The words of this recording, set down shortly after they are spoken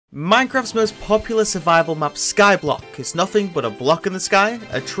Minecraft's most popular survival map, Skyblock, is nothing but a block in the sky,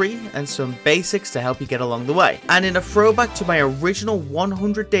 a tree, and some basics to help you get along the way. And in a throwback to my original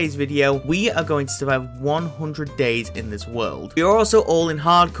 100 days video, we are going to survive 100 days in this world. We are also all in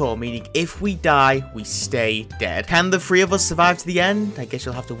hardcore, meaning if we die, we stay dead. Can the three of us survive to the end? I guess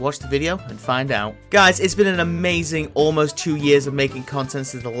you'll have to watch the video and find out. Guys, it's been an amazing almost 2 years of making content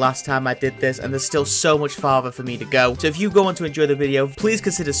since the last time I did this, and there's still so much farther for me to go. So if you go on to enjoy the video, please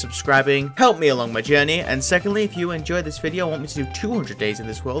consider subscribing, help me along my journey, and secondly, if you enjoy this video and want me to do 200 days in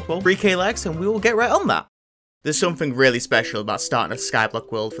this world, well, 3k likes and we will get right on that. There's something really special about starting a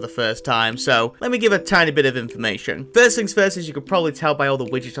Skyblock world for the first time, so let me give a tiny bit of information. First things first, as you could probably tell by all the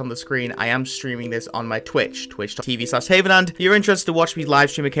widgets on the screen, I am streaming this on my Twitch, twitch.tv/Havenhand. If you're interested to watch me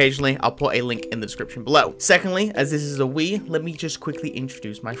live stream occasionally, I'll put a link in the description below. Secondly, as this is a we, let me just quickly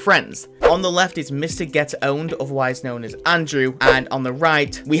introduce my friends. On the left is Mr. Get Owned, otherwise known as Andrew, and on the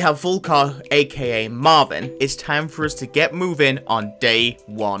right, we have Vulcar, aka Marvin. It's time for us to get moving on day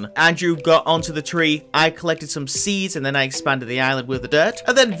 1. Andrew got onto the tree, I collected some seeds, and then I expanded the island with the dirt,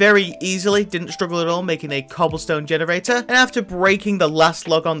 and then very easily, didn't struggle at all, making a cobblestone generator, and after breaking the last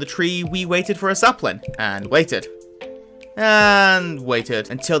log on the tree, we waited for a sapling, and waited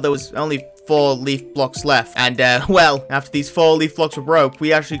until there was only 4 leaf blocks left, and well, after these 4 leaf blocks were broke,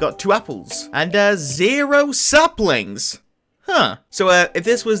 we actually got 2 apples, and 0 saplings. Huh. So, if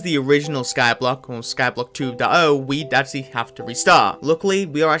this was the original Skyblock, or Skyblock 2.0, we'd actually have to restart. Luckily,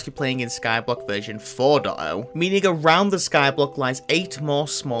 we are actually playing in Skyblock version 4.0, meaning around the Skyblock lies 8 more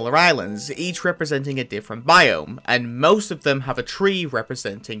smaller islands, each representing a different biome, and most of them have a tree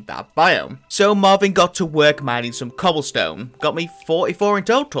representing that biome. So, Marvin got to work mining some cobblestone, got me 44 in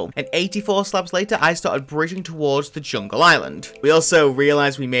total, and 84 slabs later, I started bridging towards the jungle island. We also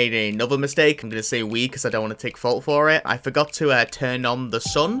realized we made another mistake. I'm gonna say we, because I don't want to take fault for it. I forgot to turn on the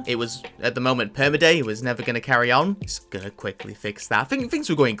sun. It was at the moment permaday. It was never going to carry on. Just gonna quickly fix that. I think things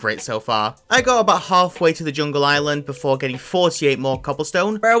were going great so far. I got about halfway to the jungle island before getting 48 more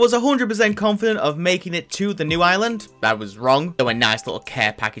cobblestone, where I was 100% confident of making it to the new island. That was wrong. So a nice little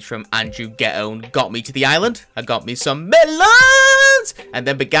care package from Andrew Get Owned got me to the island. I got me some melons and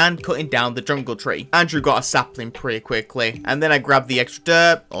then began cutting down the jungle tree. Andrew got a sapling pretty quickly, and then I grabbed the extra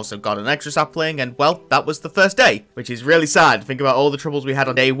dirt, also got an extra sapling, and well, that was the first day, which is really sad. Think about all the troubles we had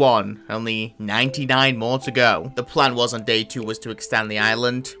on day 1. Only 99 more to go. The plan was on day 2 was to extend the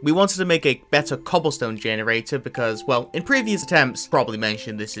island. We wanted to make a better cobblestone generator because, well, in previous attempts, probably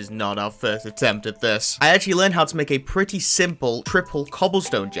mentioned this is not our first attempt at this. I actually learned how to make a pretty simple triple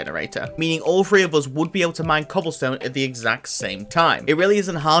cobblestone generator, meaning all 3 of us would be able to mine cobblestone at the exact same time. It really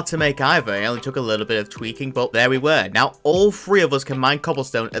isn't hard to make either. It only took a little bit of tweaking, but there we were. Now all 3 of us can mine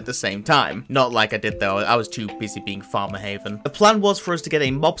cobblestone at the same time. Not like I did though. I was too busy being Farmer Haven. The plan was for us to get a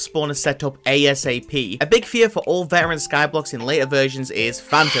mob spawner set up ASAP. A big fear for all veteran Skyblocks in later versions is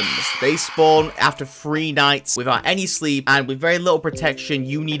phantoms. They spawn after 3 nights without any sleep, and with very little protection,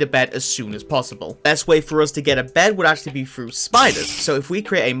 you need a bed as soon as possible. Best way for us to get a bed would actually be through spiders. So if we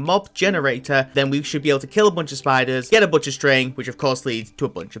create a mob generator, then we should be able to kill a bunch of spiders, get a bunch of string, which of course leads to a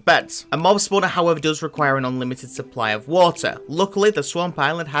bunch of beds. A mob spawner, however, does require an unlimited supply of water. Luckily, the swamp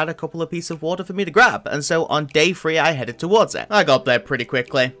island had a couple of pieces of water for me to grab, and so on day 3, I headed towards it. I got there pretty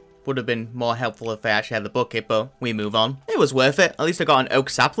quickly. Would have been more helpful if I actually had the bucket, but we move on. It was worth it. At least I got an oak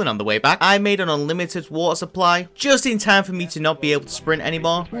sapling on the way back. I made an unlimited water supply, just in time for me to not be able to sprint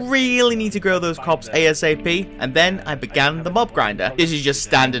anymore. Really need to grow those crops ASAP, and then I began the mob grinder. This is just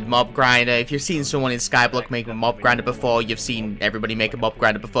standard mob grinder. If you've seen someone in Skyblock make a mob grinder before, you've seen everybody make a mob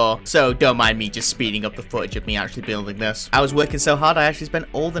grinder before, so don't mind me just speeding up the footage of me actually building this. I was working so hard, I actually spent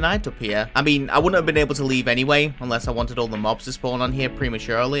all the night up here. I mean, I wouldn't have been able to leave anyway, unless I wanted all the mobs to spawn on here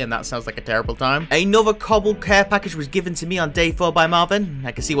prematurely, and that sounds like a terrible time. Another cobble care package was given to me on day 4 by Marvin.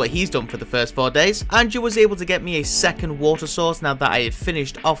 I can see what he's done for the first 4 days. Andrew was able to get me a second water source now that I had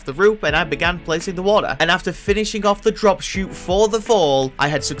finished off the roof, and I began placing the water. And after finishing off the drop chute for the fall, I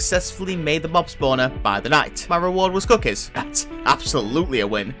had successfully made the mob spawner by the night. My reward was cookies. That's absolutely a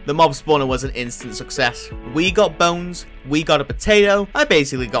win. The mob spawner was an instant success. We got bones, we got a potato, I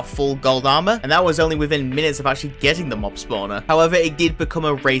basically got full gold armor, and that was only within minutes of actually getting the mob spawner. However, it did become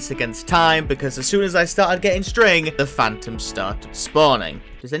a race against time, because as soon as I started getting string, the phantoms started spawning.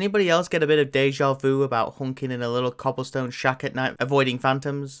 Does anybody else get a bit of deja vu about hunking in a little cobblestone shack at night, avoiding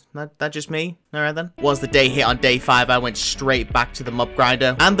phantoms? That just me? Alright then. Once the day hit on day 5, I went straight back to the mob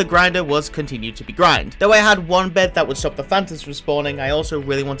grinder, and the grinder was continued to be grind. Though I had one bed that would stop the phantoms from spawning, I also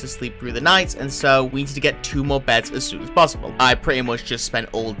really want to sleep through the night, and so we need to get 2 more beds as soon as possible. I pretty much just spent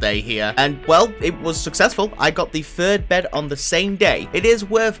all day here, and well, it was successful. I got the 3rd bed on the same day. It is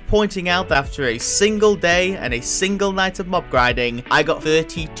worth pointing out that after a single day and a single night of mob grinding, I got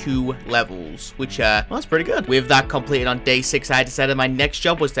 32 levels, which well, that's pretty good. With that completed on day 6, I decided my next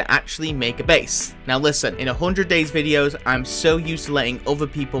job was to actually make a base. Now listen, in 100 days videos, I'm so used to letting other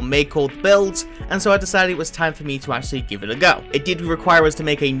people make all the builds, and so I decided it was time for me to actually give it a go. It did require us to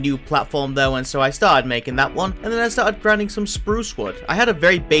make a new platform though, and so I started making that one, and then I started grinding some spruce wood. I had a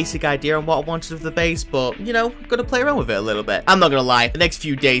very basic idea on what I wanted of the base, but you know, gotta play around with it a little bit. I'm not gonna lie, the next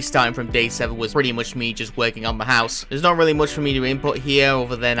few days starting from day 7 was pretty much me just working on my house. There's not really much for me to input here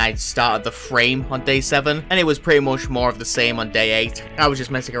other than I started the frame on day 7, and it was pretty much more of the same on day 8. I was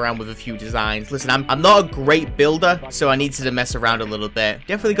just messing around with a few designs. Listen, I'm not a great builder, so I needed to mess around a little bit.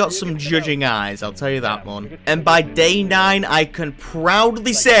 Definitely got some judging eyes, I'll tell you that one. And by day 9, I can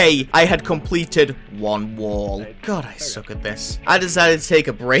proudly say I had completed 1 wall. God, I suck at this. I decided to take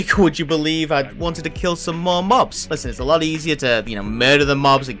a break, would you believe? I wanted to kill some more mobs. Listen, it's a lot easier to, you know, murder the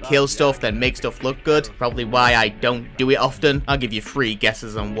mobs and kill stuff than make stuff look good. Probably why I don't do it often. I'll give you 3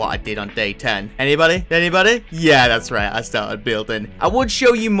 guesses on what I did on day 10. Anybody? Anybody? Yeah, that's right. I started building. I would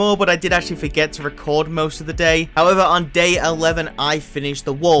show you more, but I did actually forget to record most of the day. However, on day 11, I finished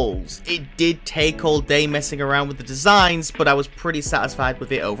the walls. It did take all day messing around with the designs, but I was pretty satisfied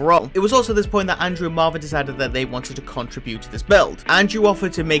with it overall. It was also this point that Andrew and Marvin decided that they wanted to contribute to this build. Andrew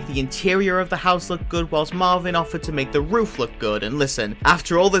offered to make the interior of the house look good, whilst Marvin offered to make the roof look good. And listen,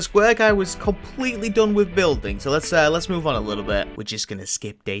 after all this work, I was completely done with building. So let's move on a little bit. We're just gonna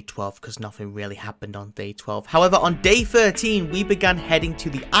skip day 12 because nothing really happened on day 12. However, on day 13, we began heading to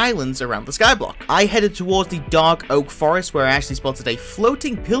the islands around the skyblock. I headed towards the dark oak forest where I actually spotted a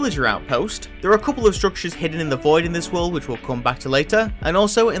floating pillager outpost. There are a couple of structures hidden in the void in this world, which we'll come back to later. And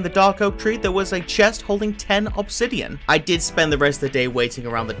also in the dark oak tree, there was a chest holding 10 obsidian. I did spend the rest of the day waiting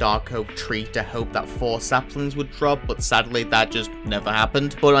around the dark oak tree to hope that 4 saplings would drop, but sadly that just never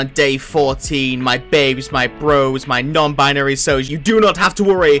happened. But on day 14, my babes, my bros, my non-binary souls, you do not have to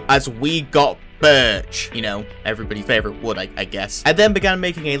worry, as we got birch. You know, everybody's favorite wood, I guess. I then began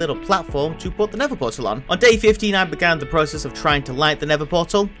making a little platform to put the nether portal on. On day 15, I began the process of trying to light the nether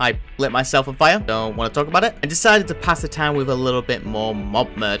portal. I lit myself on fire, don't want to talk about it, and decided to pass the time with a little bit more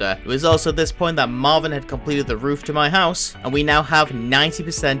mob murder. It was also this point that Marvin had completed the roof to my house, and we now have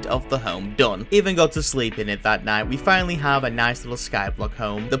 90% of the home done. Even got to sleep in it that night. We finally have a nice little skyblock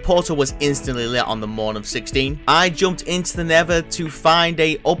home. The portal was instantly lit on the morn of 16. I jumped into the nether to find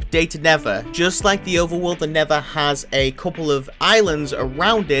a updated nether. Just like the overworld, the nether has a couple of islands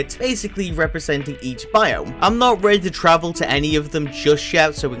around it, basically representing each biome. I'm not ready to travel to any of them just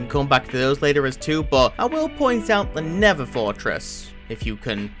yet, so we can come back to those later as too, but I will point out the nether fortress, if you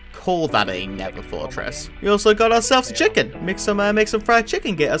can call that a nether fortress. We also got ourselves a chicken. Make some fried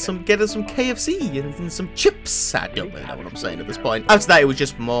chicken. Get us some KFC and some chips. I don't really know what I'm saying at this point. After that, it was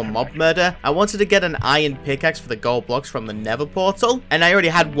just more mob murder. I wanted to get an iron pickaxe for the gold blocks from the nether portal, and I already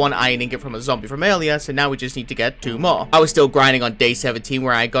had 1 iron ingot from a zombie from earlier, so now we just need to get 2 more. I was still grinding on day 17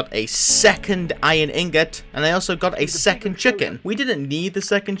 where I got a 2nd iron ingot, and I also got a 2nd chicken. We didn't need the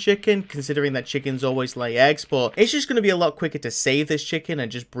 2nd chicken, considering that chickens always lay eggs, but it's just going to be a lot quicker to save this chicken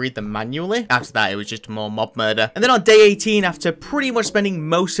and just breed them manually. After that, it was just more mob murder. And then on day 18, after pretty much spending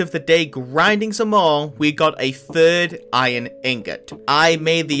most of the day grinding some more, we got a 3rd iron ingot. I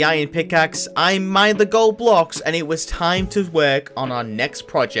made the iron pickaxe, I mined the gold blocks, and it was time to work on our next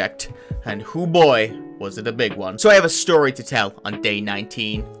project. And hoo boy, was it a big one. So I have a story to tell on day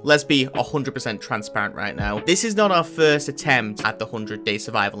 19. Let's be 100% transparent right now. This is not our first attempt at the 100-day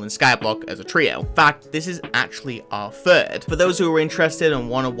survival in Skyblock as a trio. In fact, this is actually our 3rd. For those who are interested and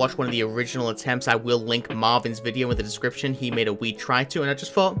want to watch one of the original attempts, I will link Marvin's video in the description. He made a wee try to, and I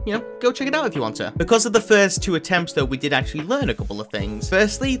just thought, you know, go check it out if you want to. Because of the first 2 attempts though, we did actually learn a couple of things.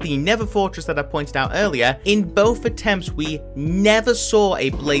 Firstly, the nether fortress that I pointed out earlier, in both attempts, we never saw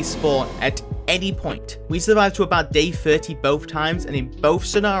a blaze spawn at any point. We survived to about day 30 both times, and in both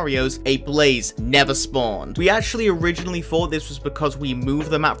scenarios, a blaze never spawned. We actually originally thought this was because we moved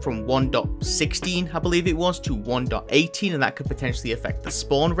the map from 1.16, I believe it was, to 1.18, and that could potentially affect the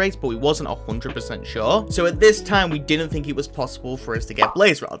spawn rate, but we wasn't 100% sure. So at this time, we didn't think it was possible for us to get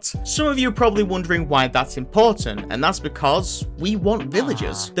blaze rods. Some of you are probably wondering why that's important, and that's because we want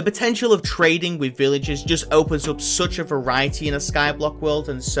villagers. The potential of trading with villagers just opens up such a variety in a Skyblock world,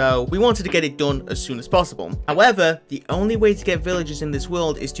 and so we wanted to get it done as soon as possible. However, the only way to get villagers in this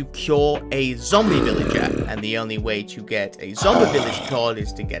world is to cure a zombie villager, and the only way to get a zombie village cured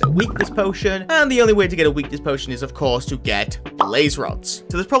is to get a weakness potion, and the only way to get a weakness potion is of course to get blaze rods.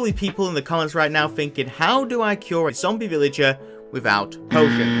 So there's probably people in the comments right now thinking, how do I cure a zombie villager without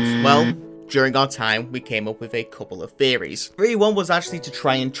potions? Well, during our time, we came up with a couple of theories. Theory 1 was actually to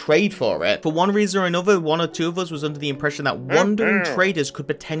try and trade for it. For one reason or another, one or two of us was under the impression that wandering traders could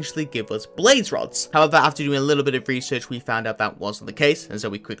potentially give us blaze rods. However, after doing a little bit of research, we found out that wasn't the case, and so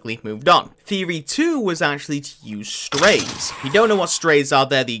we quickly moved on. Theory 2 was actually to use strays. If you don't know what strays are,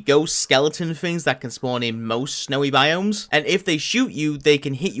 they're the ghost skeleton things that can spawn in most snowy biomes, and if they shoot you, they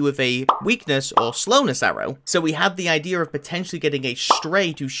can hit you with a weakness or slowness arrow. So we had the idea of potentially getting a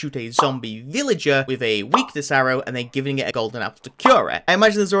stray to shoot a zombie villager with a weakness arrow and then giving it a golden apple to cure it. I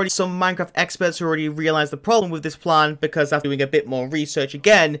imagine there's already some Minecraft experts who already realized the problem with this plan, because after doing a bit more research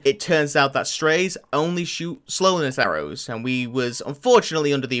again, it turns out that strays only shoot slowness arrows, and we was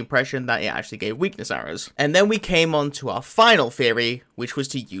unfortunately under the impression that it actually gave weakness arrows. And then we came on to our final theory, which was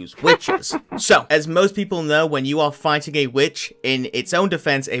to use witches. So, as most people know, when you are fighting a witch, in its own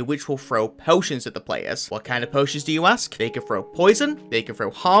defense, a witch will throw potions at the players. What kind of potions do you ask? They can throw poison, they can throw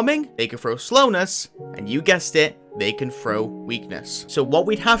harming, they can throw slowness, and you guessed it, they can throw weakness. So what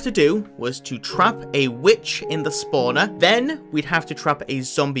we'd have to do was to trap a witch in the spawner, then we'd have to trap a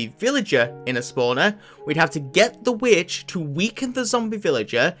zombie villager in a spawner, we'd have to get the witch to weaken the zombie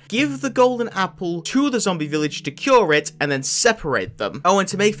villager, give the golden apple to the zombie village to cure it, and then separate them. Oh, and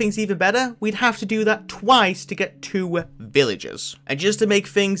to make things even better, we'd have to do that twice to get 2 villagers. And just to make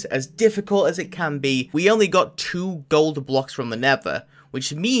things as difficult as it can be, we only got 2 gold blocks from the nether,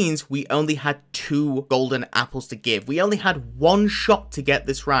 which means we only had 2 golden apples to give. We only had 1 shot to get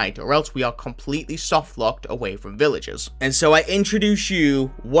this right, or else we are completely soft-locked away from villagers. And so I introduce you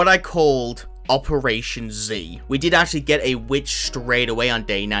what I called Operation Z. We did actually get a witch straight away on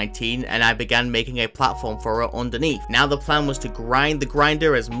day 19, and I began making a platform for her underneath. Now the plan was to grind the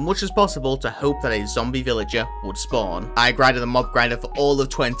grinder as much as possible to hope that a zombie villager would spawn. I grinded the mob grinder for all of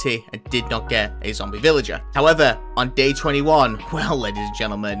 20 and did not get a zombie villager. However, on day 21, well, ladies and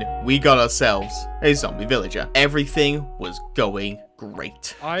gentlemen, we got ourselves a zombie villager. Everything was going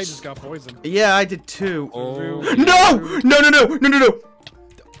great. I just got poisoned. Yeah, I did too. Oh. No!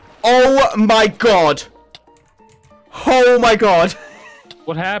 Oh my god. Oh my god.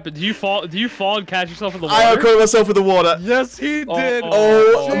 What happened? Do you fall and catch yourself in the water? I caught myself in the water. Yes, he did.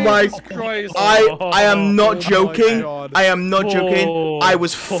 Oh my Christ. I am not joking. I am not joking. Oh. I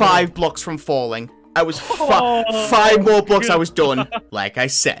was 5 blocks from falling. I was 5 more blocks, I was done. Like I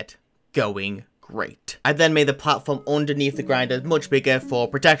said, going great. I then made the platform underneath the grinder much bigger for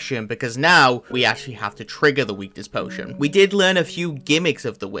protection, because now we actually have to trigger the weakness potion. We did learn a few gimmicks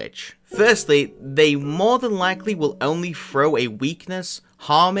of the witch. Firstly, they more than likely will only throw a weakness,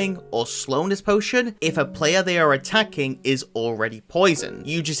 harming, or slowness potion if a player they are attacking is already poisoned.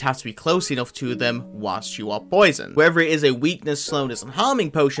 You just have to be close enough to them whilst you are poisoned. Whether it is a weakness, slowness, and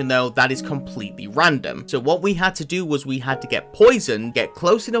harming potion though, that is completely random. So what we had to do was we had to get poisoned, get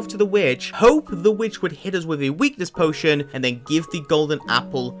close enough to the witch, hope the witch would hit us with a weakness potion, and then give the golden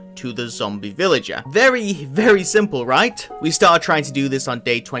apple to the zombie villager. Very, very simple, right? We started trying to do this on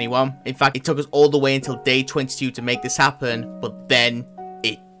day 21. In fact, it took us all the way until day 22 to make this happen, but then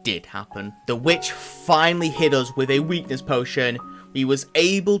it did happen. The witch finally hit us with a weakness potion. We was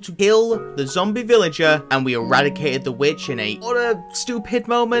able to kill the zombie villager, and we eradicated the witch in a utter stupid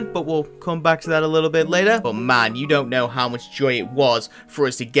moment, but we'll come back to that a little bit later. But man, you don't know how much joy it was for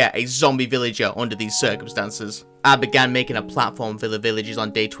us to get a zombie villager under these circumstances. I began making a platform for the villagers on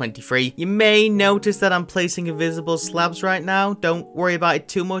day 23. You may notice that I'm placing invisible slabs right now. Don't worry about it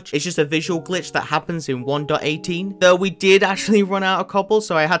too much. It's just a visual glitch that happens in 1.18. Though we did actually run out of cobble,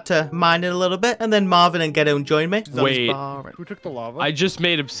 so I had to mine it a little bit. And then Marvin and Ghetto joined me. Wait. Who took the lava? I just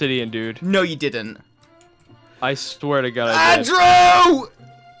made obsidian, dude. No, you didn't. I swear to God I did. Andrew!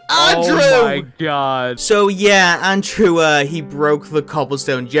 Andrew! Oh my god. So yeah, Andrew, he broke the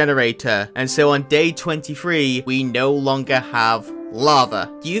cobblestone generator. And so on day 23, we no longer have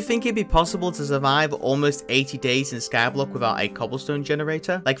lava. Do you think it'd be possible to survive almost 80 days in Skyblock without a cobblestone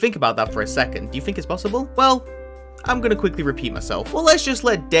generator? Like, think about that for a second. Do you think it's possible? Well, I'm gonna quickly repeat myself. Well, let's just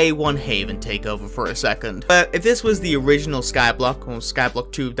let day 1 Haven take over for a second. But if this was the original Skyblock, or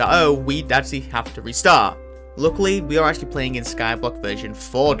Skyblock 2.0, we'd actually have to restart. Luckily, we are actually playing in Skyblock version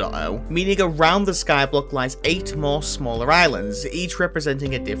 4.0, meaning around the Skyblock lies 8 more smaller islands, each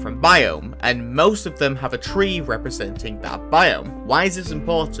representing a different biome, and most of them have a tree representing that biome. Why is this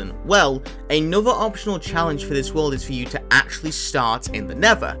important? Well, another optional challenge for this world is for you to actually start in the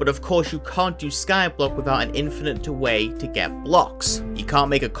Nether, but of course you can't do Skyblock without an infinite way to get blocks. You can't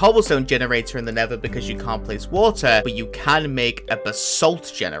make a cobblestone generator in the Nether because you can't place water, but you can make a basalt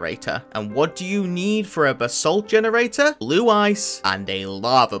generator. And what do you need for a basalt generator? Blue ice and a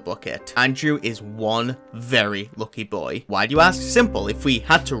lava bucket. Andrew is one very lucky boy. Why do you ask? Simple. If we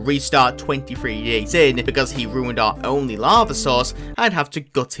had to restart 23 days in because he ruined our only lava source, I'd have to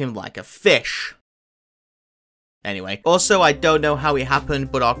gut him like a fish. Anyway, also, I don't know how it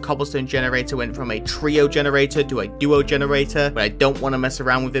happened, but our cobblestone generator went from a trio generator to a duo generator, but I don't want to mess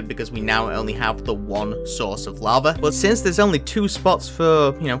around with it because we now only have the one source of lava. But since there's only 2 spots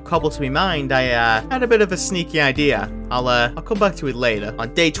for, cobble to be mined, I had a bit of a sneaky idea. I'll come back to it later.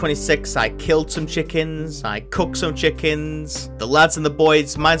 On day 26, I killed some chickens, I cooked some chickens, the lads and the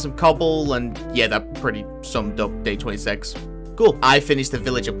boys mined some cobble, and yeah, that pretty summed up day 26. Cool. I finished the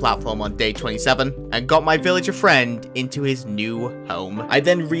villager platform on day 27 and got my villager friend into his new home. I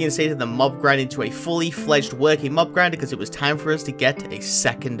then reinstated the mob grind into a fully fledged working mob grinder because it was time for us to get a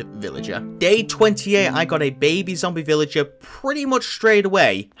second villager. Day 28, I got a baby zombie villager pretty much straight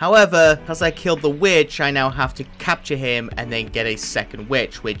away. However, as I killed the witch, I now have to capture him and then get a second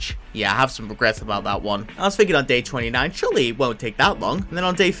witch, which, yeah, I have some regrets about that one. I was thinking on day 29, surely it won't take that long. And then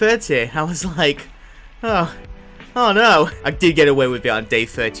on day 30, I was like, oh no. I did get away with it on day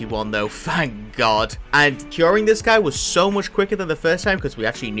 31 though, thank God. And curing this guy was so much quicker than the first time because we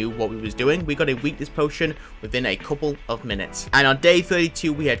actually knew what we was doing. We got a weakness potion within a couple of minutes. And on day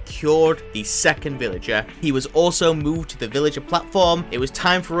 32, we had cured the second villager. He was also moved to the villager platform. It was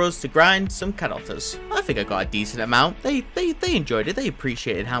time for us to grind some carotas. I think I got a decent amount. They enjoyed it. They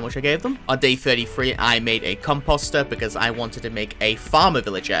appreciated how much I gave them. On day 33, I made a composter because I wanted to make a farmer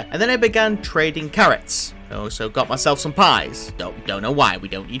villager. And then I began trading carrots. I also got myself some pies. Don't know why, we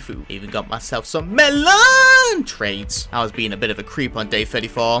don't need food. Even got myself some melon trades. I was being a bit of a creep on day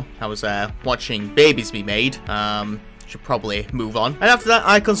 34. I was watching babies be made. Should probably move on. And after that,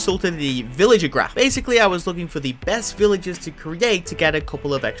 I consulted the villager graph. Basically, I was looking for the best villagers to create to get a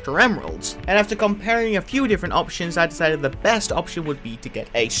couple of extra emeralds. And after comparing a few different options, I decided the best option would be to get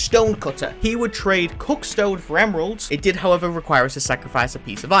a stone cutter. He would trade cooked stone for emeralds. It did, however, require us to sacrifice a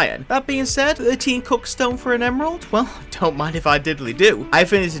piece of iron. That being said, 13 cooked stone for an emerald? Well, don't mind if I diddly do. I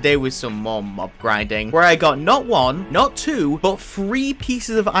finished the day with some more mob grinding, where I got not 1, not 2, but 3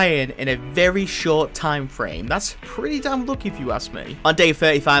 pieces of iron in a very short time frame. That's pretty damn lucky if you ask me. On day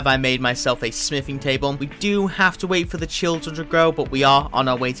 35, I made myself a smithing table. We do have to wait for the children to grow, but we are on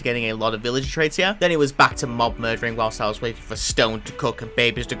our way to getting a lot of villager traits here. Then it was back to mob murdering whilst I was waiting for stone to cook and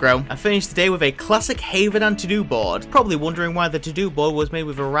babies to grow. I finished the day with a classic Havenhand to-do board. Probably wondering why the to-do board was made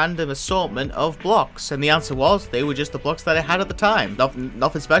with a random assortment of blocks, and the answer was they were just the blocks that I had at the time.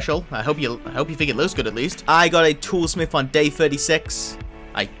 Nothing special. I hope you think it looks good at least. I got a toolsmith on day 36.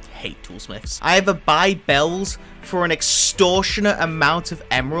 I hate toolsmiths. I either buy bells for an extortionate amount of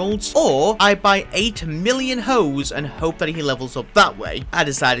emeralds, or I buy 8 million hoes and hope that he levels up that way. I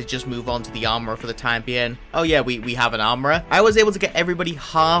decided to just move on to the armorer for the time being. Oh yeah, we have an armorer. I was able to get everybody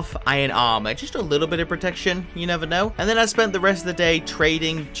half iron armor, just a little bit of protection, you never know. And then I spent the rest of the day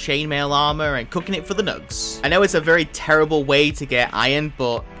trading chainmail armor and cooking it for the nugs. I know it's a very terrible way to get iron,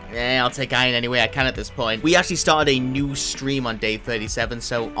 but I'll take iron any way I can at this point. We actually started a new stream on day 37,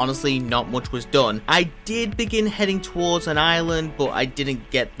 so honestly, not much was done. I did begin heading towards an island, but I didn't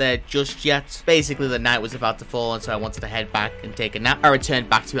get there just yet. Basically, the night was about to fall, and so I wanted to head back and take a nap. I returned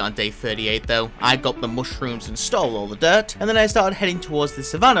back to it on day 38, though. I got the mushrooms and stole all the dirt, and then I started heading towards the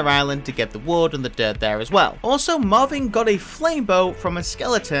Savannah Island to get the wood and the dirt there as well. Also, Marvin got a flame bow from a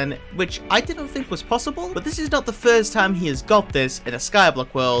skeleton, which I didn't think was possible, but this is not the first time he has got this in a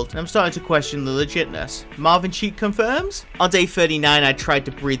Skyblock world, and I'm starting to question the legitness. Marvin cheat confirms? On day 39, I tried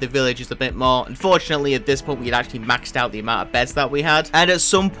to breed the villagers a bit more. Unfortunately, at this point, we had actually maxed out the amount of beds that we had, and at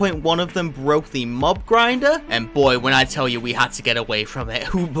some point, one of them broke the mob grinder, and boy, when I tell you we had to get away from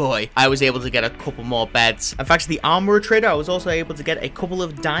it, oh boy, I was able to get a couple more beds. In fact, the armorer trader, I was also able to get a couple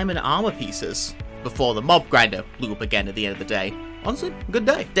of diamond armor pieces before the mob grinder blew up again at the end of the day. honestly, good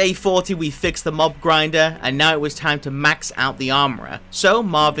day. Day 40, we fixed the mob grinder, and now it was time to max out the armorer. So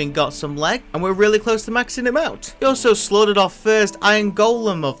Marvin got some leg, and we're really close to maxing him out. He also slaughtered our first iron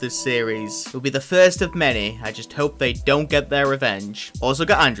golem of this series. It'll be the first of many. I just hope they don't get their revenge. Also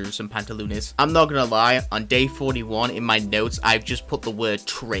got Andrew some pantaloons. I'm not gonna lie, on day 41 in my notes, I've just put the word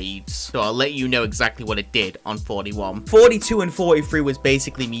trades. So I'll let you know exactly what it did on 41. 42 and 43 was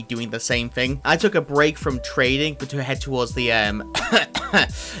basically me doing the same thing. I took a break from trading to head towards the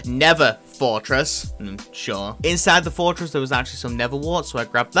Nether fortress. Sure. Inside the fortress there was actually some nether wart, so I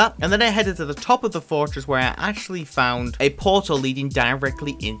grabbed that. And then I headed to the top of the fortress where I actually found a portal leading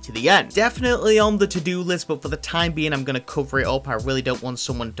directly into the end. Definitely on the to-do list, but for the time being I'm going to cover it up. I really don't want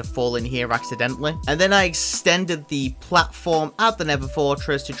someone to fall in here accidentally. And then I extended the platform at the nether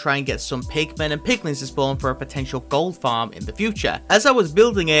fortress to try and get some pigmen and piglins to spawn for a potential gold farm in the future. As I was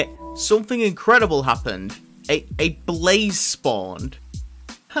building it, something incredible happened. A blaze spawned.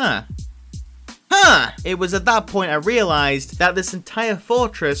 It was at that point I realized that this entire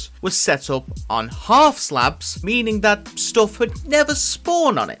fortress was set up on half slabs, meaning that stuff had never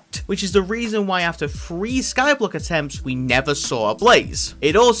spawned on it, which is the reason why after 3 skyblock attempts we never saw a blaze.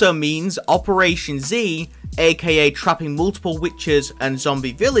 It also means Operation Z, aka trapping multiple witches and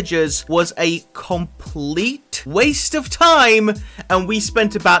zombie villagers, was a complete waste of time, and we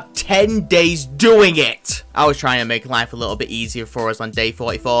spent about 10 days doing it. I was trying to make life a little bit easier for us on day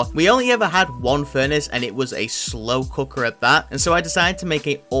 44. We only ever had one furnace, and it was a slow cooker at that, and so I decided to make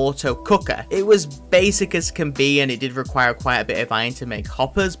an auto cooker. It was basic as can be, and it did require quite a bit of iron to make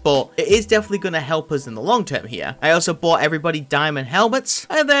hoppers, but it is definitely going to help us in the long term here. I also bought everybody diamond helmets,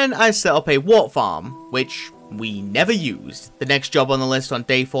 and then I set up a wart farm, which we never used. The next job on the list on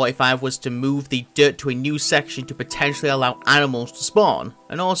day 45 was to move the dirt to a new section to potentially allow animals to spawn,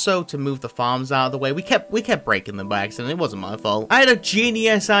 and also to move the farms out of the way. We kept breaking them by accident. It wasn't my fault. I had a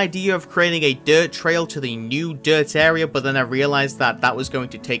genius idea of creating a dirt trail to the new dirt area, but then I realized that that was going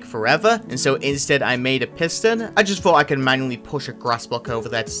to take forever, and so instead I made a piston. I just thought I could manually push a grass block over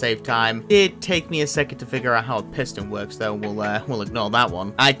there to save time. It did take me a second to figure out how a piston works, though. We'll ignore that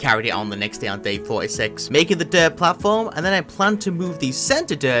one. I carried it on the next day on day 46, making the dirt platform, and then I planned to move the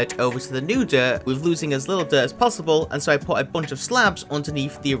center dirt over to the new dirt with losing as little dirt as possible, and so I put a bunch of slabs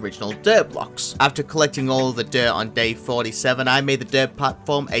underneath the original dirt blocks. After collecting all of the dirt on day 47, I made the dirt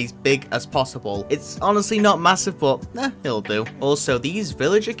platform as big as possible. It's honestly not massive, but it'll do. Also, these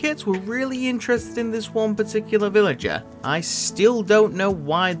villager kits were really interested in this one particular villager. I still don't know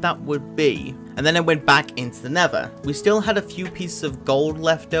why that would be. And then I went back into the nether. We still had a few pieces of gold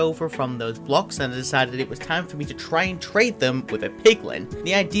left over from those blocks, and I decided it was time for me to try and trade them with a piglin.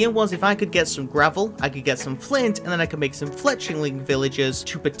 The idea was if I could get some gravel, I could get some flint, and then I could make some fletchling villagers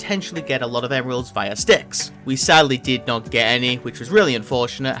to potentially get a lot of emeralds via sticks. We sadly did not get any, which was really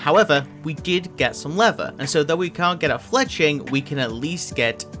unfortunate. However, we did get some leather, and so though we can't get a fletching, we can at least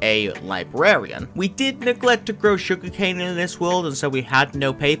get a librarian. We did neglect to grow sugarcane in this world, and so we had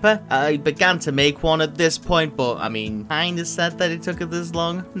no paper. I began to make one at this point, but I mean, kinda sad that it took it this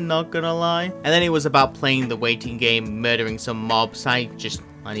long, not gonna lie. And then it was about playing the waiting game, murdering some mobs. I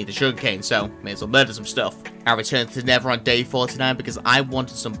need the sugarcane, so may as well murder some stuff. I returned to the Nether on day 49 because I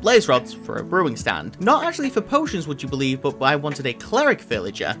wanted some blaze rods for a brewing stand. Not actually for potions, would you believe, but I wanted a cleric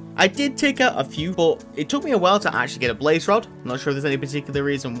villager. I did take out a few, but it took me a while to actually get a blaze rod. I'm not sure if there's any particular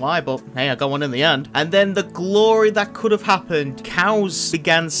reason why, but hey, I got one in the end. And then the glory that could have happened, cows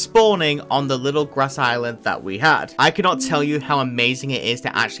began spawning on the little grass island that we had. I cannot tell you how amazing it is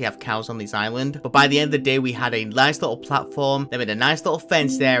to actually have cows on this island, but by the end of the day, we had a nice little platform, they made a nice little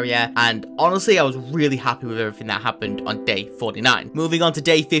fenced area, and honestly, I was really happy with everything that happened on day 49. Moving on to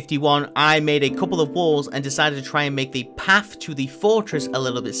day 51, I made a couple of walls and decided to try and make the path to the fortress a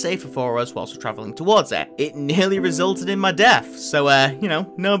little bit safer for us whilst we're traveling towards it. It nearly resulted in my death, so you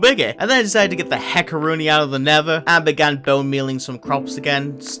know, no biggie. And then I decided to get the heckaroonie out of the nether and began bone mealing some crops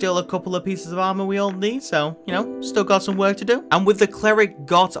again. Still a couple of pieces of armor we all need, so, you know, still got some work to do. And with the cleric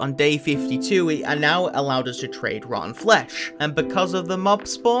got on day 52, it now allowed us to trade rotten flesh. And because of the mob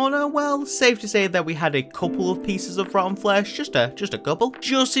spawner, well, safe to say that we had a couple of pieces of rotten flesh, just a couple,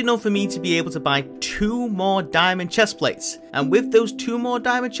 just enough for me to be able to buy 2 more diamond chest plates. And with those 2 more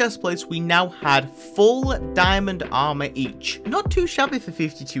diamond chest plates, we now had full diamond armor each. Not too shabby for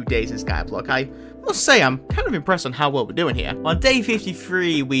 52 days in Skyblock. I must say I'm kind of impressed on how well we're doing here. On day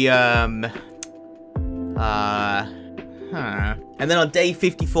 53, we and then on day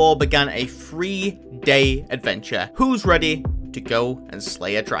 54 began a 3-day adventure. Who's ready to go and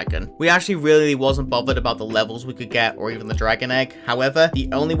slay a dragon. We actually really wasn't bothered about the levels we could get or even the dragon egg. However, the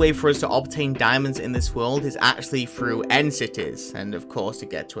only way for us to obtain diamonds in this world is actually through end cities. And of course, to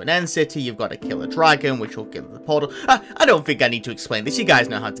get to an end city, you've got to kill a dragon, which will give the portal. I don't think I need to explain this. You guys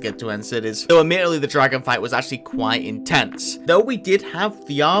know how to get to end cities. Though admittedly, the dragon fight was actually quite intense. Though we did have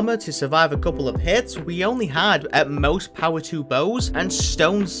the armor to survive a couple of hits, we only had at most power 2 bows and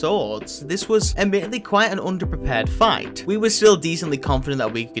stone swords. This was admittedly quite an underprepared fight. We were still decently confident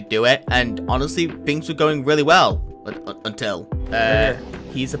that we could do it, and honestly, things were going really well. Until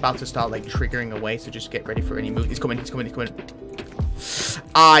he's about to start like triggering away, so just get ready for any move. He's coming.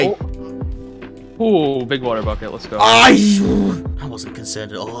 Ooh, big water bucket. Let's go. I wasn't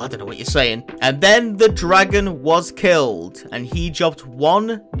concerned at all. I don't know what you're saying. And then the dragon was killed, and he dropped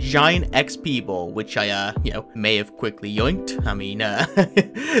 1 giant XP ball, which I, may have quickly yoinked. I mean,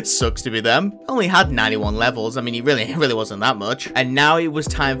 sucks to be them. Only had 91 levels. I mean, he really wasn't that much. And now it was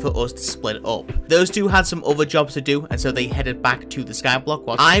time for us to split up. Those two had some other jobs to do, and so they headed back to the skyblock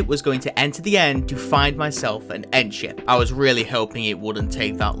while I was going to enter the end to find myself an end ship. I was really hoping it wouldn't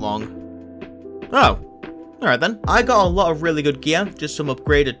take that long. Oh, alright then. I got a lot of really good gear, just some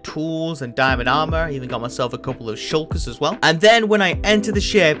upgraded tools and diamond armor. I even got myself a couple of shulkers as well. And then when I entered the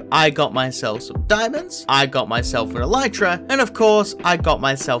ship, I got myself some diamonds, I got myself an elytra, and of course, I got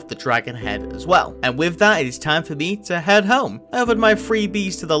myself the dragon head as well. And with that, it is time for me to head home. I offered my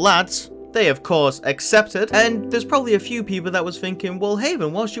freebies to the lads. They, of course, accepted, and there's probably a few people that was thinking, well,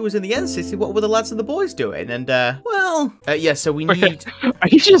 Haven, whilst you was in the end city, what were the lads and the boys doing? And, yeah, so we need... Are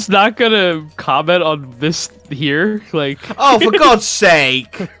you just not gonna comment on this here? Like... Oh, for God's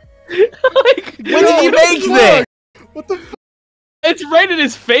sake! Like, when did you make this? What the f? It's right in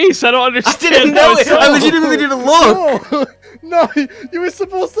his face. I don't understand. I didn't know it. I legitimately didn't look. No, you were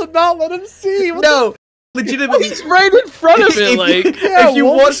supposed to not let him see. No. Legitimately, he's right in front of it. Like, if you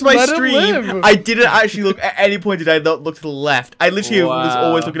watch my stream, live. I didn't actually look at any point. Did I not look to the left? I literally was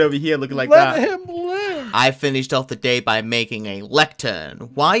always looking over here, looking like that. Let him live. I finished off the day by making a lectern.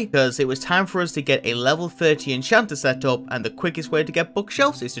 Why? Because it was time for us to get a level 30 enchanter set up, and the quickest way to get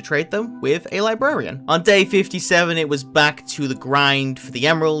bookshelves is to trade them with a librarian. On day 57, it was back to the grind for the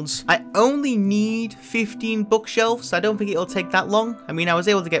emeralds. I only need 15 bookshelves. I don't think it'll take that long. I mean, I was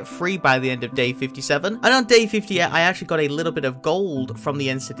able to get 3 by the end of day 57. And on day 58, I actually got a little bit of gold from the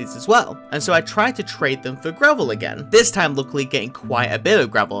end cities as well. And so I tried to trade them for gravel again. This time, luckily, getting quite a bit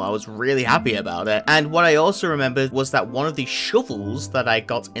of gravel. I was really happy about it. And what I also remembered was that one of the shovels that I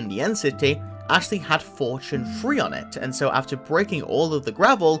got in the end city actually had fortune 3 on it, and so after breaking all of the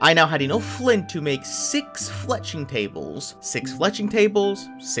gravel, I now had enough flint to make 6 fletching tables. 6 fletching tables,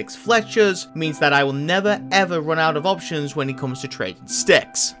 6 fletchers, means that I will never ever run out of options when it comes to trading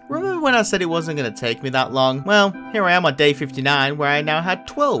sticks. Remember when I said it wasn't going to take me that long? Well, here I am on day 59, where I now had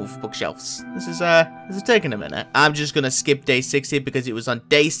 12 bookshelves. This is taking a minute. I'm just going to skip day 60 because it was on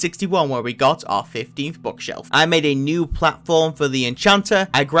day 61 where we got our 15th bookshelf. I made a new platform for the enchanter,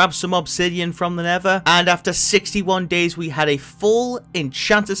 I grabbed some obsidian from the nether, and after 61 days we had a full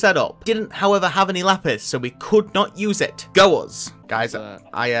enchanter set up. Didn't, however, have any lapis, so we could not use it. Go us. Guys,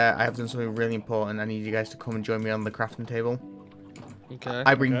 I have done something really important. I need you guys to come and join me on the crafting table. okay.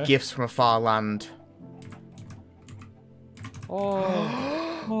 I bring gifts from a far land. We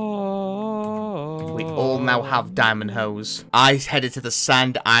all now have diamond hoes. I headed to the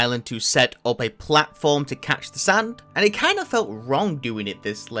sand island to set up a platform to catch the sand, and it kind of felt wrong doing it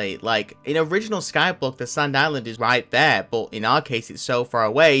this late. Like, in original Skyblock, the sand island is right there, but in our case, it's so far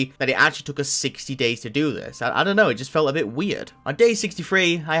away that it actually took us 60 days to do this. I don't know, it just felt a bit weird. On day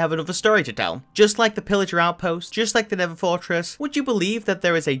 63, I have another story to tell. Just like the Pillager Outpost, just like the Nether Fortress, would you believe that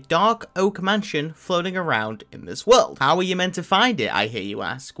there is a dark oak mansion floating around in this world? How are you meant to find it, I hear you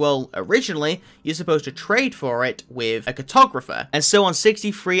ask? Well, originally, you're supposed to trade for it with a cartographer. And so on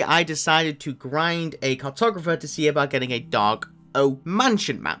 63, I decided to grind a cartographer to see about getting a dark oak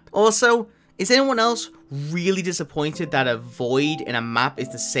mansion map. Also, is anyone else really disappointed that a void in a map is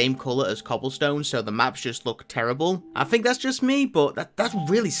the same color as cobblestone, so the maps just look terrible? I think that's just me, but that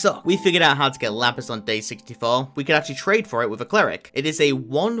really sucks. We figured out how to get lapis on day 64. We could actually trade for it with a cleric. It is a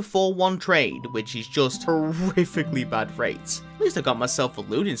 1-for-1 trade, which is just horrifically bad rates. At least I got myself a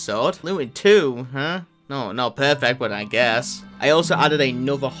looting sword. Looting 2, huh? No, not perfect, but I guess. I also added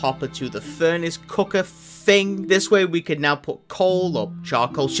another hopper to the furnace cooker thing. This way we could now put coal, or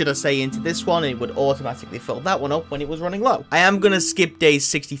charcoal should I say, into this one, and it would automatically fill that one up when it was running low. I am gonna skip days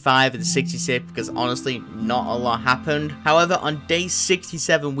 65 and 66 because honestly not a lot happened. However, on day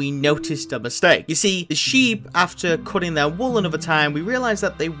 67 we noticed a mistake. You see, the sheep, after cutting their wool another time, we realized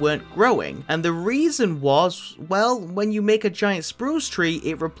that they weren't growing, and the reason was, well, when you make a giant spruce tree,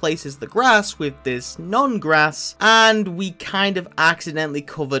 it replaces the grass with this non-grass, and we kind of accidentally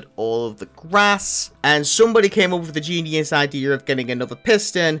covered all of the grass, and somebody came up with the genius idea of getting another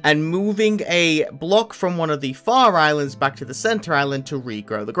piston and moving a block from one of the far islands back to the center island to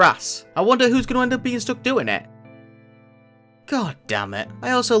regrow the grass. I wonder who's going to end up being stuck doing it. God damn it.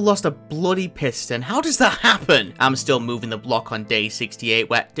 I also lost a bloody piston. How does that happen? I'm still moving the block on day 68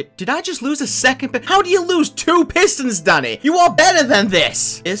 where... Did I just lose a second? How do you lose 2 pistons, Danny? You are better than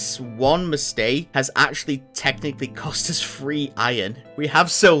this! This one mistake has actually technically cost us free iron. We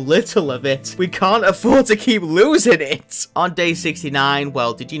have so little of it. We can't afford to keep losing it. On day 69,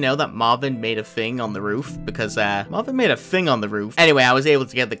 well, did you know that Marvin made a thing on the roof? Because, Marvin made a thing on the roof. Anyway, I was able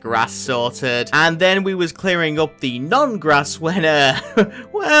to get the grass sorted. And then we was clearing up the non-grass when,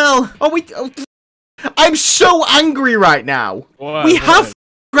 well, I'm so angry right now. We have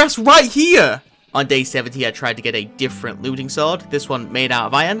grass right here. On day 70, I tried to get a different looting sword, this one made out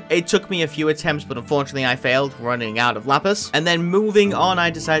of iron. It took me a few attempts, but unfortunately I failed, running out of lapis. And then moving on, I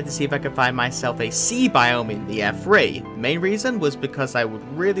decided to see if I could find myself a sea biome in the F3. The main reason was because I would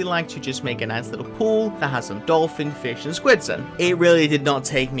really like to just make a nice little pool that has some dolphin, fish, and squids in. It really did not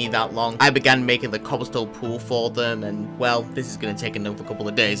take me that long. I began making the cobblestone pool for them, and well, this is going to take another couple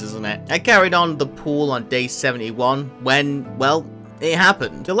of days, isn't it? I carried on the pool on day 71 when, well, it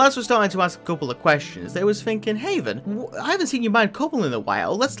happened. The lads were starting to ask a couple of questions. They was thinking, Haven, I haven't seen you mine cobble in a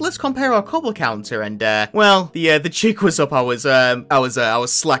while. Let's compare our cobble counter. And well, the chick was up. I was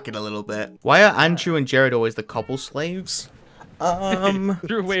slacking a little bit. Why are Andrew and Jared always the cobble slaves?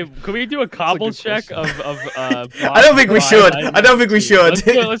 Drew, wait, can we do a cobble check of I don't think we should. I don't think we should.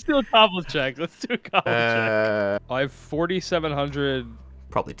 Let's do a cobble check. Let's do a cobble check. I have 4,700.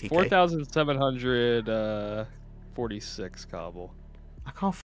 Probably TK. 4,746 cobble. I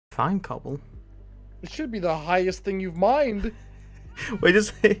can't find cobble. It should be the highest thing you've mined. Wait,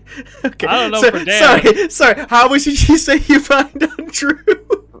 just okay. I don't know for damn. Sorry. How much did you say you mined, Andrew?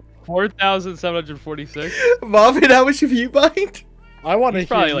 4,746. Marvin, how much have you mined? I want to hear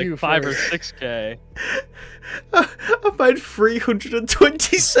probably you like 5 or first. 6K. I mined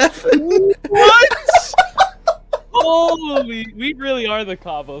 327. What? Holy, we really are the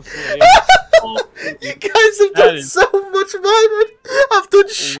cobble slaves. You guys have done so much mining. I've done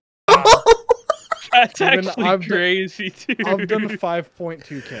That's actually crazy, dude. I've done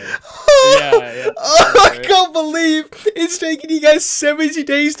 5.2K. Yeah. I can't believe it's taking you guys 70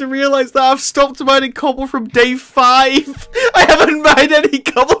 days to realize that I've stopped mining cobble from day 5. I haven't mined any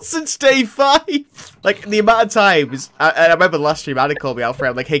cobble since day 5. Like, the amount of times, I remember the last stream, Andy called me out for it.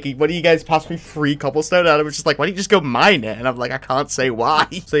 I'm like, hey, why don't you guys pass me free cobblestone? And I was just like, why don't you just go mine it? And I'm like, I can't say why.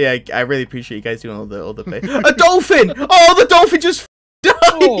 So yeah, I really appreciate you guys doing all the bit. A dolphin! Oh, the dolphin just died!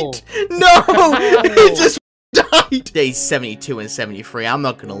 Oh. No! It just died! Days 72 and 73, I'm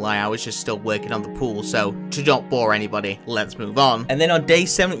not gonna lie, I was just still working on the pool, so to not bore anybody, let's move on. And then on day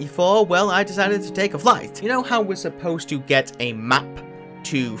 74, well, I decided to take a flight. You know how we're supposed to get a map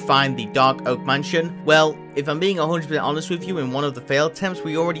to find the Dark Oak Mansion? Well, if I'm being 100% honest with you, in one of the failed attempts,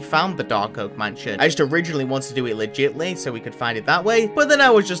 we already found the Dark Oak Mansion. I just originally wanted to do it legitly, so we could find it that way, but then I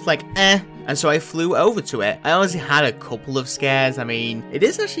was just like, and so I flew over to it. I honestly had a couple of scares. I mean, it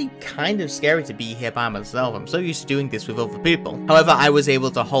is actually kind of scary to be here by myself. I'm so used to doing this with other people. However, I was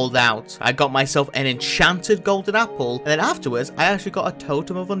able to hold out. I got myself an enchanted golden apple, and then afterwards, I actually got a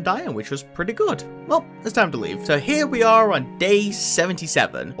totem of undying, which was pretty good. Well, it's time to leave. So here we are on day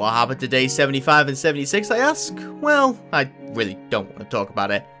 77. What happened to day 75 and 76, I ask? Well, I really don't want to talk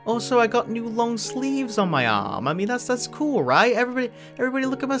about it. Also, I got new long sleeves on my arm. I mean, that's cool, right? Everybody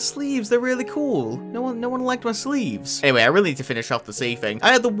look at my sleeves. They're really cool. No one liked my sleeves. Anyway, I really need to finish off the sea thing.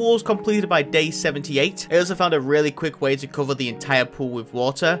 I had the walls completed by day 78. I also found a really quick way to cover the entire pool with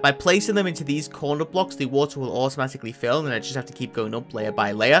water. By placing them into these corner blocks, the water will automatically fill, and I just have to keep going up layer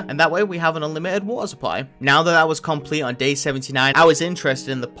by layer. And that way, we have an unlimited water supply. Now that I was complete on day 79, I was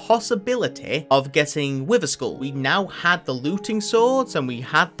interested in the possibility of getting Wither Skull. We now had the looting swords and we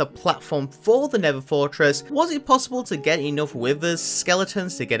had the platform for the Nether Fortress, was it possible to get enough wither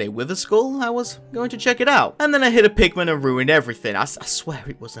skeletons to get a wither skull? I was going to check it out. And then I hit a pigman and ruined everything. I swear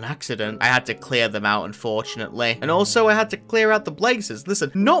it was an accident. I had to clear them out, unfortunately. And also I had to clear out the blazes.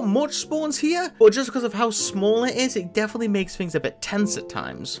 Listen, not much spawns here, but just because of how small it is, it definitely makes things a bit tense at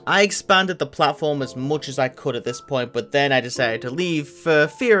times. I expanded the platform as much as I could at this point, but then I decided to leave for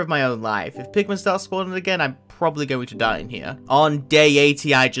fear of my own life. If pigmen start spawning again, I'm probably going to die in here. On day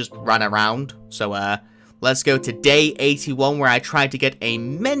 80, I just ran around. So, let's go to day 81 where I tried to get a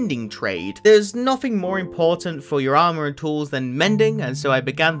mending trade. There's nothing more important for your armor and tools than mending, and so I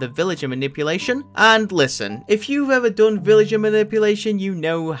began the villager manipulation. And listen, if you've ever done villager manipulation, you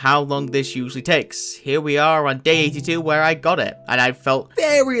know how long this usually takes. Here we are on day 82 where I got it, and I felt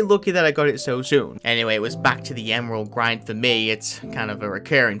very lucky that I got it so soon. Anyway, it was back to the emerald grind for me. It's kind of a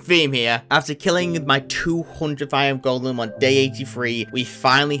recurring theme here. After killing my 200th iron golem on day 83, we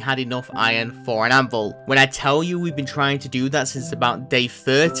finally had enough iron for an anvil. When I tell you we've been trying to do that since about day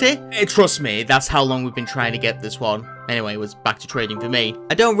 30, trust me, that's how long we've been trying to get this one. Anyway, it was back to trading for me.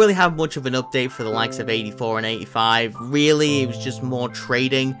 I don't really have much of an update for the likes of 84 and 85. Really, it was just more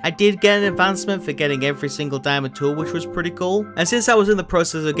trading. I did get an advancement for getting every single diamond tool, which was pretty cool. And since I was in the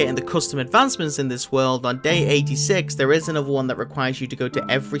process of getting the custom advancements in this world, on day 86, there is another one that requires you to go to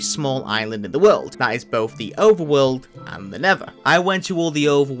every small island in the world. That is both the overworld and the nether. I went to all the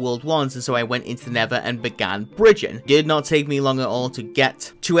overworld ones, and so I went into the nether and began bridging. Did not take me long at all to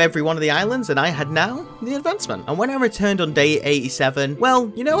get to every one of the islands, and I had now the advancement. And when I returned on day 87,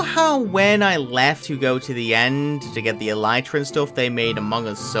 well, you know how when I left to go to the end to get the elytra and stuff, they made Among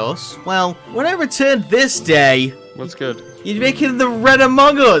Us sus? Well, when I returned this day... What's good? You're making the red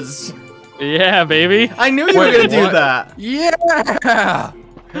Among Us! Yeah, baby. I knew you were going to do that! Yeah!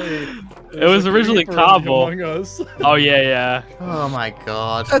 It was originally Cobble. Oh, yeah. Oh my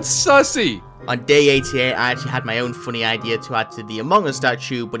god. That's sussy. On day 88, I actually had my own funny idea to add to the Among Us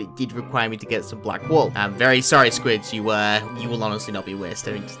statue, but it did require me to get some black wool. I'm very sorry, squids. You will honestly not be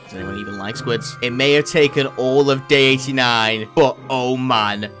wasted. Does anyone even like squids? It may have taken all of day 89, but oh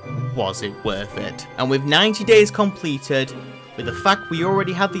man, was it worth it. And with 90 days completed, with the fact we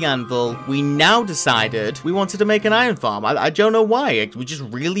already had the anvil, we now decided we wanted to make an iron farm. I don't know why. We just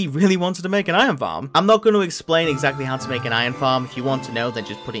really wanted to make an iron farm. I'm not going to explain exactly how to make an iron farm. If you want to know, then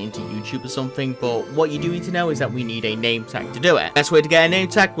just put it into YouTube or something. But what you do need to know is that we need a name tag to do it. Best way to get a name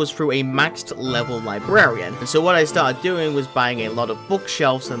tag was through a maxed level librarian. And so what I started doing was buying a lot of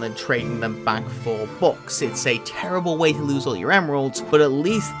bookshelves and then trading them back for books. It's a terrible way to lose all your emeralds, but at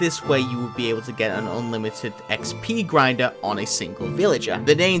least this way you would be able to get an unlimited XP grinder on a single villager.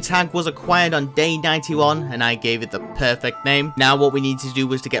 The name tag was acquired on day 91 and I gave it the perfect name. Now what we needed to do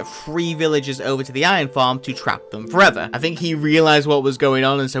was to get 3 villagers over to the iron farm to trap them forever. I think he realized what was going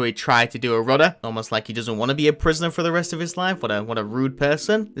on and so he tried to do a rudder, almost like he doesn't want to be a prisoner for the rest of his life. What a rude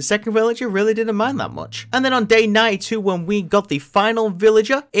person. The second villager really didn't mind that much. And then on day 92, when we got the final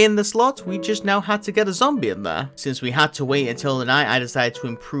villager in the slot, we just now had to get a zombie in there. Since we had to wait until the night, I decided to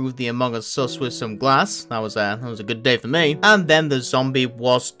improve the Among Us sus with some glass. That was a good day for me. And then the zombie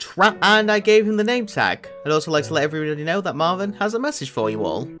was trapped and I gave him the name tag. I'd also like to let everybody know that Marvin has a message for you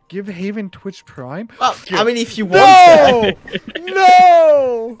all. Give Haven Twitch Prime? Well, I mean, if you want to.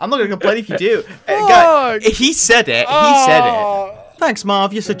 No! I'm not going to complain if you do. Guys, he said it. He said it. Thanks,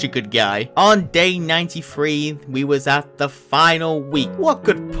 Marv. You're such a good guy. On day 93, we was at the final week. What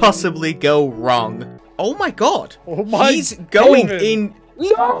could possibly go wrong? Oh my god. Oh my He's going in.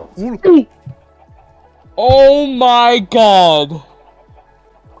 No. Oh my god.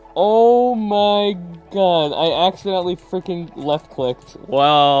 Oh my god. I accidentally freaking left clicked.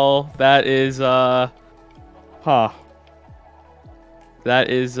 Well, that is, That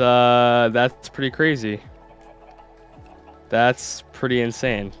is, that's pretty crazy. That's pretty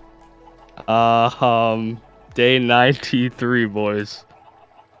insane. Day 93, boys.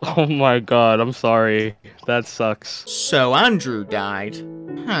 Oh my god, I'm sorry. That sucks. So Andrew died.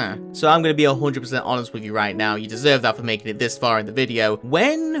 So I'm going to be 100% honest with you right now. You deserve that for making it this far in the video.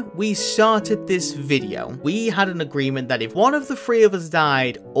 When we started this video, we had an agreement that if one of the 3 of us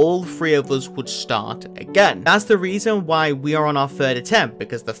died, all 3 of us would start again. That's the reason why we are on our 3rd attempt,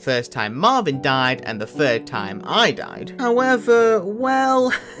 because the first time Marvin died and the 3rd time I died. However,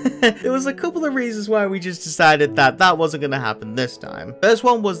 well, there was a couple of reasons why we just decided that that wasn't going to happen this time. First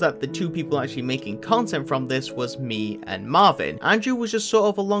one was that the 2 people actually making content from this was me and Marvin. Andrew was just sort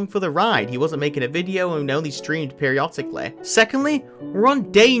sort of along for the ride. He wasn't making a video and only streamed periodically. Secondly, we're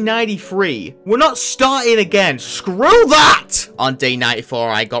on day 93. We're not starting again. Screw that! On day 94,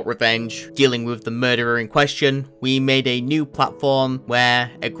 I got revenge. Dealing with the murderer in question, we made a new platform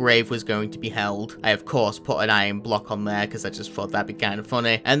where a grave was going to be held. I, of course, put an iron block on there because I just thought that'd be kind of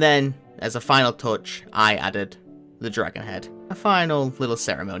funny. And then, as a final touch, I added the dragon head. A final little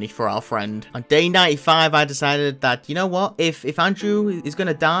ceremony for our friend. On day 95, I decided that, you know what? If Andrew is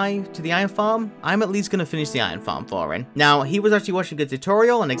gonna die to the iron farm, I'm at least gonna finish the iron farm for him. Now, he was actually watching a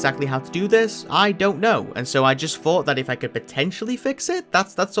tutorial on exactly how to do this. I don't know. And so I just thought that if I could potentially fix it,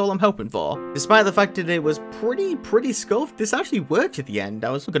 that's all I'm hoping for. Despite the fact that it was pretty scuffed, this actually worked at the end.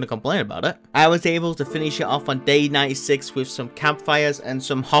 I wasn't gonna complain about it. I was able to finish it off on day 96 with some campfires and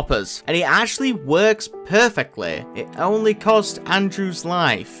some hoppers. And it actually works perfectly. It only cost Andrew's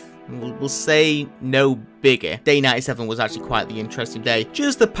life. We'll say no bigger. Day 97 was actually quite the interesting day.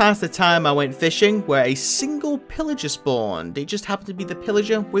 Just to pass the time, I went fishing where a single pillager spawned. It just happened to be the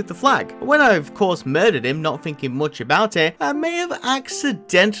pillager with the flag. When I, of course, murdered him, not thinking much about it, I may have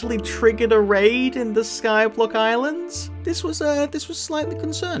accidentally triggered a raid in the Skyblock Islands. This was slightly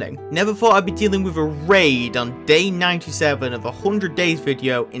concerning. Never thought I'd be dealing with a raid on day 97 of a 100 days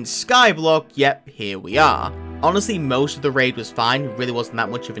video in Skyblock, yep, here we are. Honestly, most of the raid was fine. It really wasn't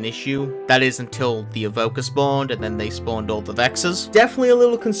that much of an issue. That is until the Evoker spawned, and then they spawned all the Vexers. Definitely a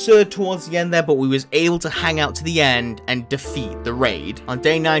little concerned towards the end there, but we was able to hang out to the end and defeat the raid. On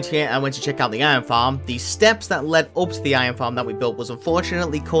day 98, I went to check out the Iron Farm. The steps that led up to the Iron Farm that we built was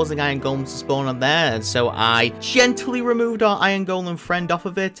unfortunately causing Iron Golems to spawn on there, and so I gently removed our Iron Golem friend off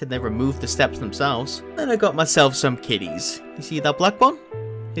of it, and then removed the steps themselves. Then I got myself some kitties. You see that black one?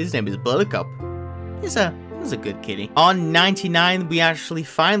 His name is Buttercup. He's a good kitty. On 99, we actually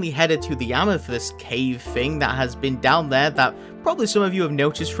finally headed to the amethyst cave thing that has been down there that probably some of you have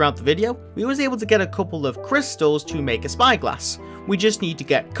noticed throughout the video. We was able to get a couple of crystals to make a spyglass. We just need to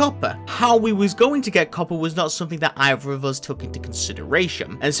get copper. How we was going to get copper was not something that either of us took into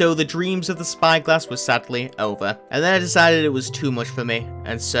consideration. And so the dreams of the spyglass were sadly over. And then I decided it was too much for me.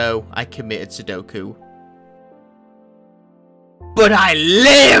 And so I committed Sudoku. But I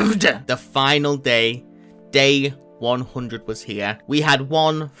lived! The final day. Day 100 was here. We had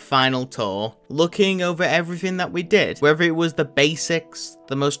one final tour, looking over everything that we did. Whether it was the basics,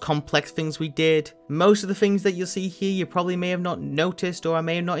 the most complex things we did, most of the things that you'll see here you probably may have not noticed or I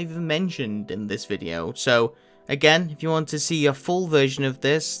may have not even mentioned in this video. So again, if you want to see a full version of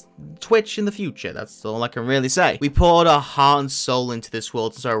this, Twitch in the future, that's all I can really say. We poured our heart and soul into this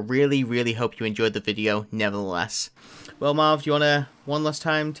world, so I really hope you enjoyed the video nevertheless. Well, Marv, do you want to one last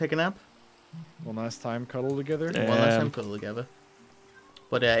time take a nap? One last time cuddle together? One last time cuddle together.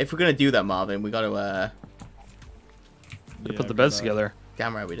 But if we're going to do that, Marvin, we got to... We put the beds together.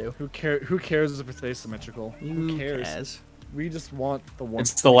 Damn right we do. Who cares if it's asymmetrical? Who cares? We just want the one.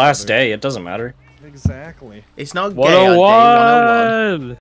 It's the last day. It doesn't matter. Exactly. It's not gay on day 101.